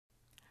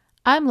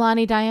I'm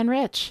Lonnie Diane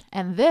Rich,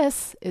 and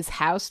this is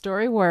How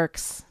Story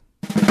Works.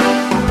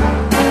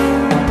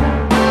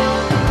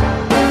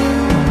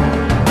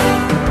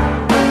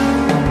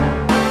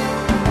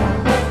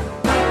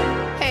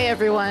 Hey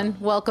everyone,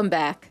 welcome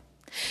back.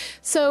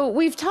 So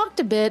we've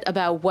talked a bit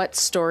about what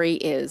story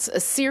is,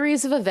 a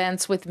series of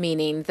events with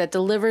meaning that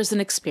delivers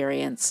an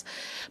experience.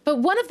 But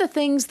one of the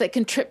things that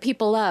can trip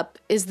people up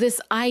is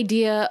this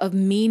idea of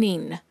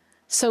meaning.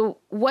 So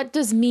what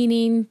does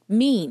meaning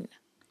mean?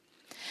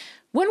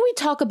 When we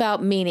talk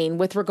about meaning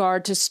with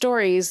regard to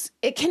stories,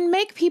 it can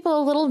make people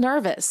a little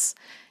nervous.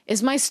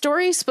 Is my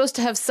story supposed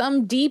to have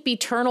some deep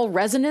eternal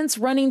resonance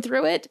running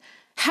through it?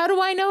 How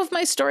do I know if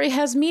my story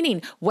has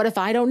meaning? What if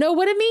I don't know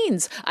what it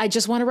means? I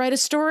just want to write a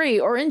story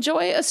or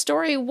enjoy a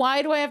story.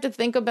 Why do I have to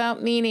think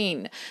about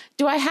meaning?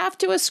 Do I have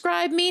to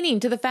ascribe meaning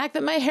to the fact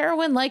that my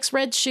heroine likes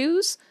red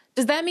shoes?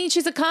 Does that mean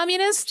she's a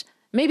communist?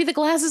 Maybe the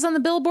glasses on the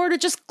billboard are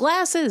just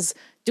glasses.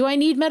 Do I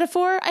need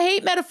metaphor? I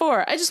hate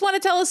metaphor. I just want to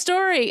tell a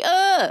story.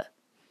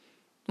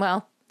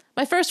 Well,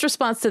 my first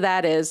response to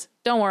that is,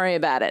 don't worry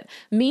about it.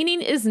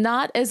 Meaning is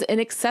not as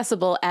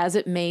inaccessible as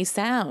it may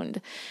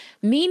sound.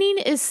 Meaning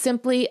is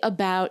simply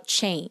about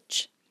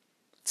change.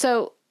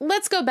 So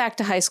let's go back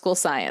to high school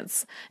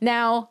science.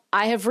 Now,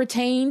 I have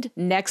retained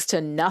next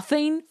to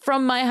nothing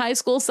from my high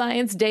school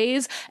science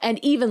days, and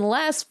even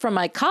less from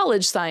my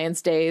college science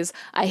days.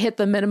 I hit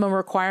the minimum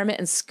requirement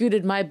and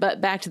scooted my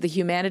butt back to the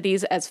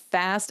humanities as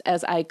fast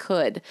as I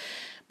could.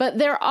 But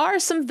there are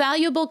some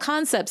valuable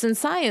concepts in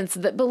science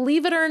that,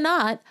 believe it or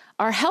not,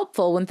 are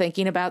helpful when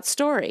thinking about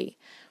story.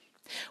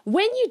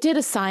 When you did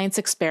a science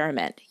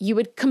experiment, you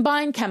would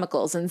combine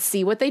chemicals and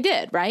see what they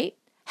did, right?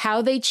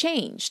 How they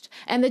changed.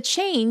 And the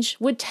change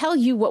would tell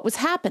you what was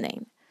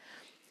happening.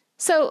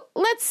 So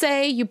let's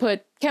say you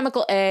put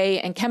chemical A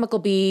and chemical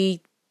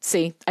B,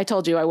 see, I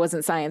told you I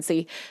wasn't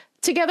sciencey,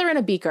 together in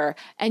a beaker,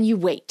 and you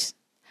wait.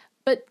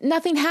 But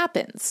nothing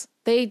happens.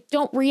 They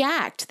don't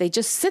react. They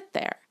just sit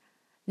there.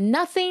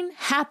 Nothing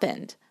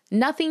happened.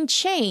 Nothing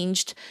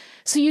changed.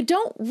 So you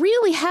don't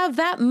really have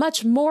that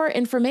much more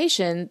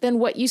information than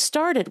what you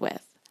started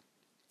with.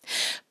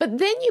 But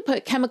then you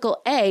put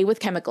chemical A with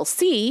chemical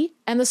C,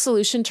 and the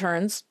solution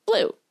turns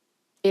blue.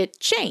 It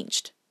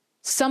changed.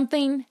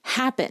 Something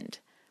happened.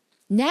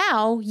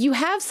 Now you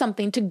have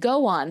something to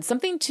go on,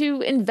 something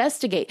to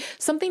investigate,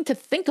 something to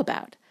think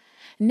about.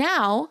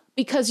 Now,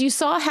 because you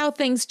saw how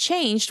things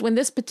changed when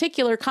this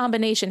particular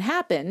combination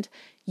happened,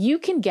 you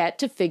can get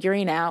to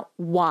figuring out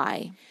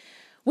why.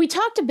 We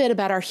talked a bit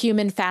about our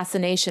human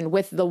fascination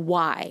with the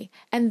why,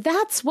 and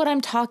that's what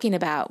I'm talking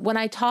about when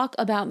I talk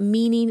about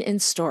meaning in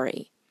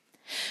story.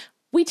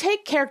 We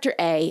take character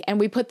A and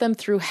we put them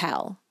through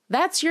hell.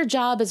 That's your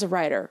job as a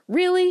writer.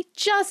 Really,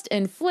 just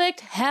inflict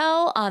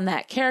hell on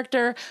that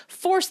character,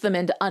 force them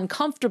into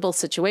uncomfortable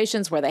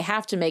situations where they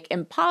have to make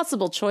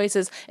impossible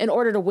choices in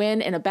order to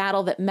win in a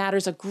battle that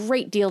matters a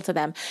great deal to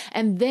them.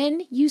 And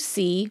then you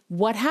see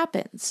what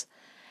happens.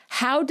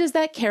 How does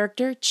that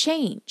character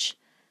change?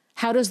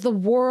 How does the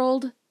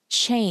world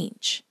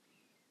change?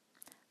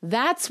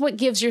 That's what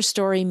gives your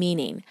story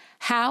meaning,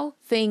 how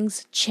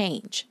things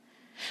change.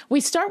 We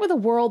start with a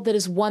world that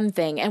is one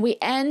thing, and we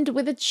end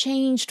with a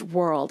changed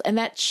world, and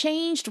that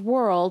changed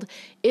world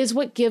is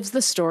what gives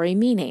the story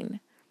meaning.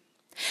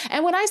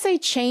 And when I say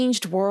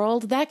changed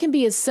world, that can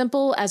be as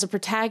simple as a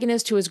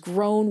protagonist who has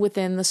grown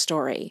within the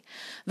story.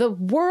 The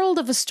world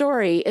of a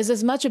story is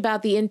as much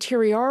about the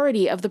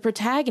interiority of the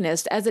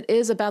protagonist as it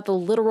is about the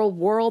literal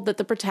world that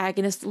the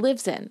protagonist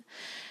lives in.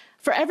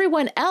 For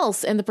everyone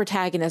else in the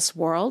protagonist's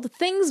world,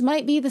 things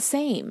might be the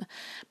same.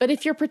 But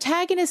if your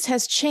protagonist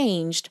has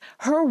changed,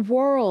 her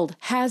world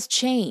has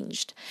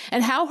changed.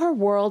 And how her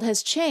world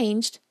has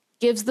changed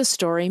gives the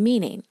story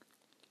meaning.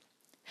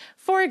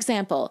 For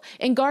example,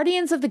 in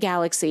Guardians of the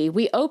Galaxy,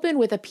 we open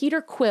with a Peter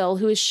Quill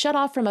who is shut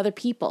off from other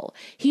people.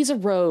 He's a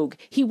rogue.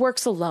 He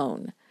works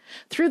alone.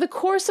 Through the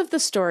course of the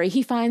story,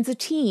 he finds a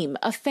team,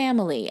 a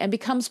family, and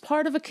becomes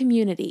part of a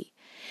community.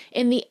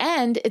 In the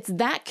end, it's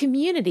that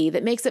community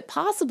that makes it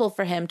possible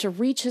for him to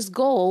reach his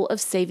goal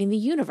of saving the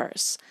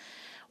universe.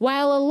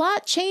 While a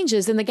lot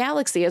changes in the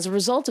galaxy as a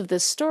result of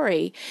this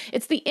story,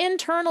 it's the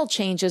internal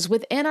changes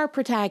within our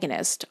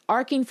protagonist,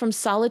 arcing from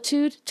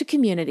solitude to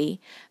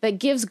community, that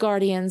gives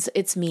Guardians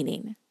its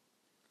meaning.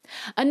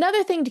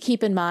 Another thing to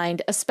keep in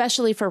mind,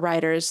 especially for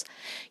writers,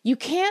 you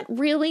can't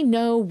really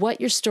know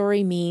what your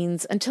story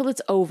means until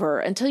it's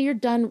over, until you're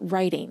done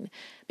writing,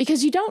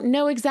 because you don't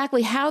know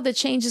exactly how the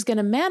change is going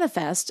to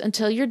manifest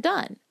until you're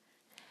done.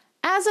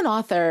 As an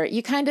author,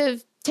 you kind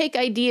of take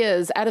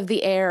ideas out of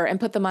the air and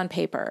put them on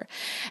paper.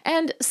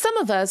 And some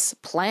of us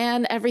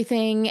plan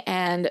everything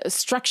and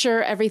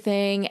structure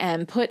everything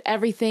and put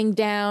everything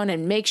down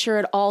and make sure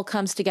it all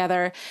comes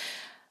together.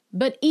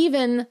 But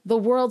even the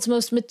world's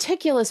most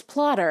meticulous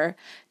plotter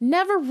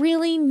never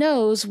really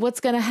knows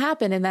what's going to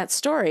happen in that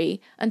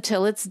story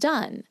until it's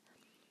done.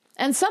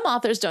 And some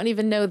authors don't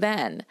even know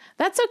then.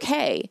 That's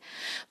okay.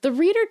 The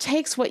reader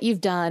takes what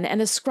you've done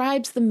and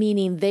ascribes the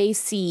meaning they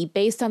see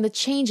based on the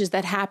changes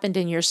that happened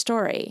in your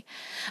story.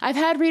 I've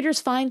had readers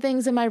find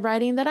things in my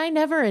writing that I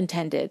never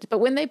intended, but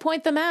when they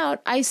point them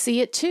out, I see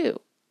it too.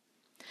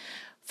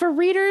 For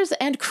readers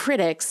and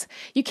critics,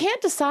 you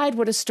can't decide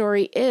what a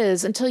story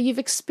is until you've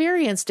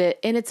experienced it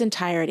in its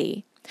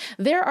entirety.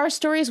 There are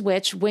stories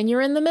which, when you're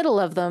in the middle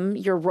of them,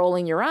 you're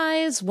rolling your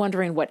eyes,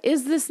 wondering what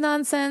is this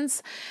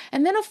nonsense,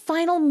 and then a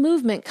final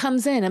movement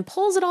comes in and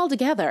pulls it all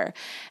together,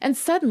 and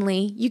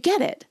suddenly you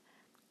get it.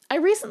 I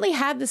recently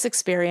had this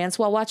experience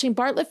while watching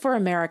Bartlett for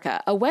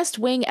America, a West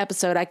Wing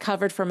episode I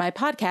covered for my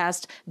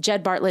podcast,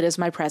 Jed Bartlett is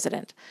My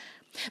President.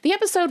 The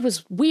episode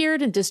was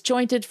weird and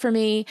disjointed for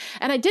me,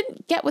 and I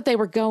didn't get what they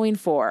were going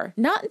for,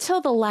 not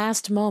until the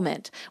last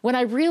moment, when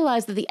I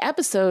realized that the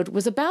episode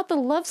was about the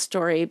love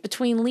story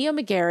between Leo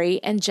McGarry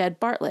and Jed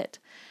Bartlett.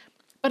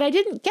 But I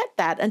didn't get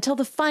that until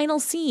the final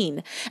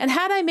scene, and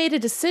had I made a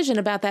decision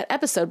about that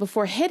episode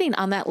before hitting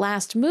on that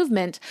last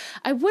movement,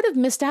 I would have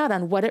missed out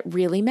on what it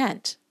really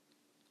meant.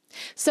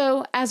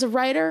 So, as a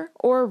writer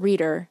or a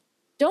reader,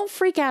 don't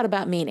freak out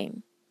about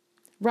meaning.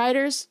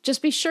 Writers,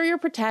 just be sure your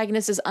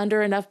protagonist is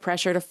under enough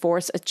pressure to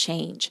force a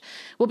change.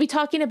 We'll be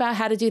talking about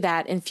how to do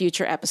that in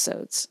future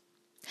episodes.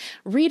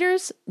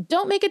 Readers,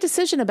 don't make a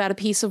decision about a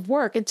piece of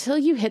work until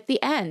you hit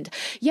the end.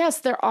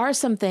 Yes, there are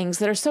some things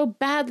that are so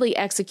badly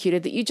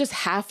executed that you just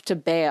have to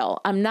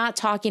bail. I'm not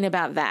talking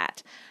about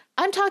that.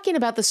 I'm talking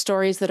about the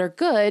stories that are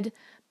good,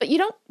 but you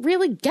don't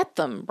really get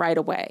them right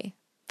away.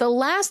 The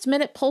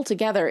last-minute pull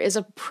together is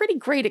a pretty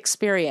great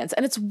experience,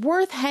 and it's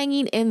worth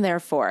hanging in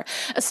there for,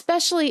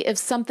 especially if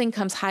something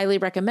comes highly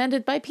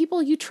recommended by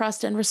people you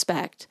trust and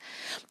respect.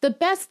 The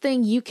best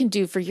thing you can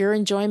do for your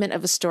enjoyment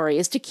of a story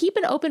is to keep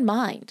an open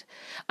mind.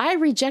 I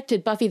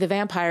rejected Buffy the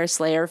Vampire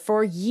Slayer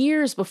for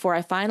years before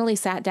I finally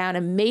sat down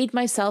and made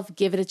myself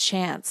give it a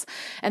chance.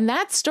 And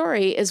that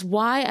story is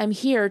why I'm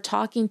here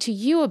talking to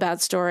you about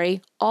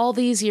story all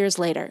these years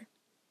later.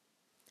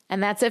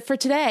 And that's it for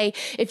today.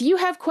 If you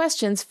have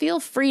questions, feel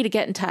free to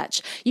get in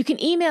touch. You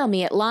can email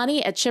me at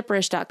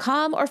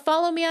Lonnie@chipperish.com or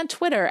follow me on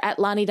Twitter at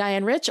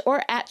LonnieDianeRich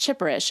or at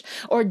Chipperish,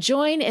 or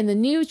join in the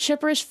new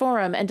Chipperish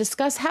forum and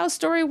discuss how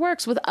story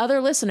works with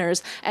other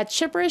listeners at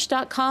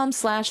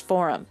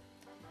chipperish.com/forum.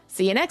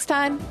 See you next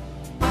time.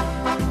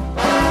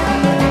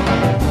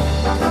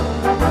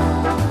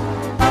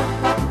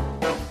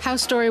 How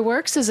Story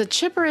Works is a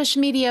Chipperish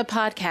Media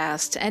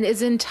podcast and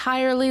is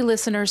entirely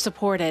listener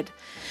supported.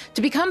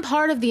 To become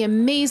part of the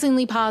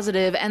amazingly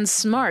positive and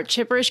smart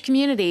Chipperish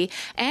community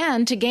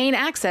and to gain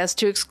access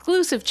to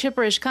exclusive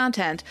Chipperish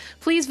content,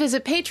 please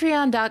visit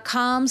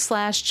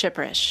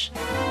patreon.com/Chipperish.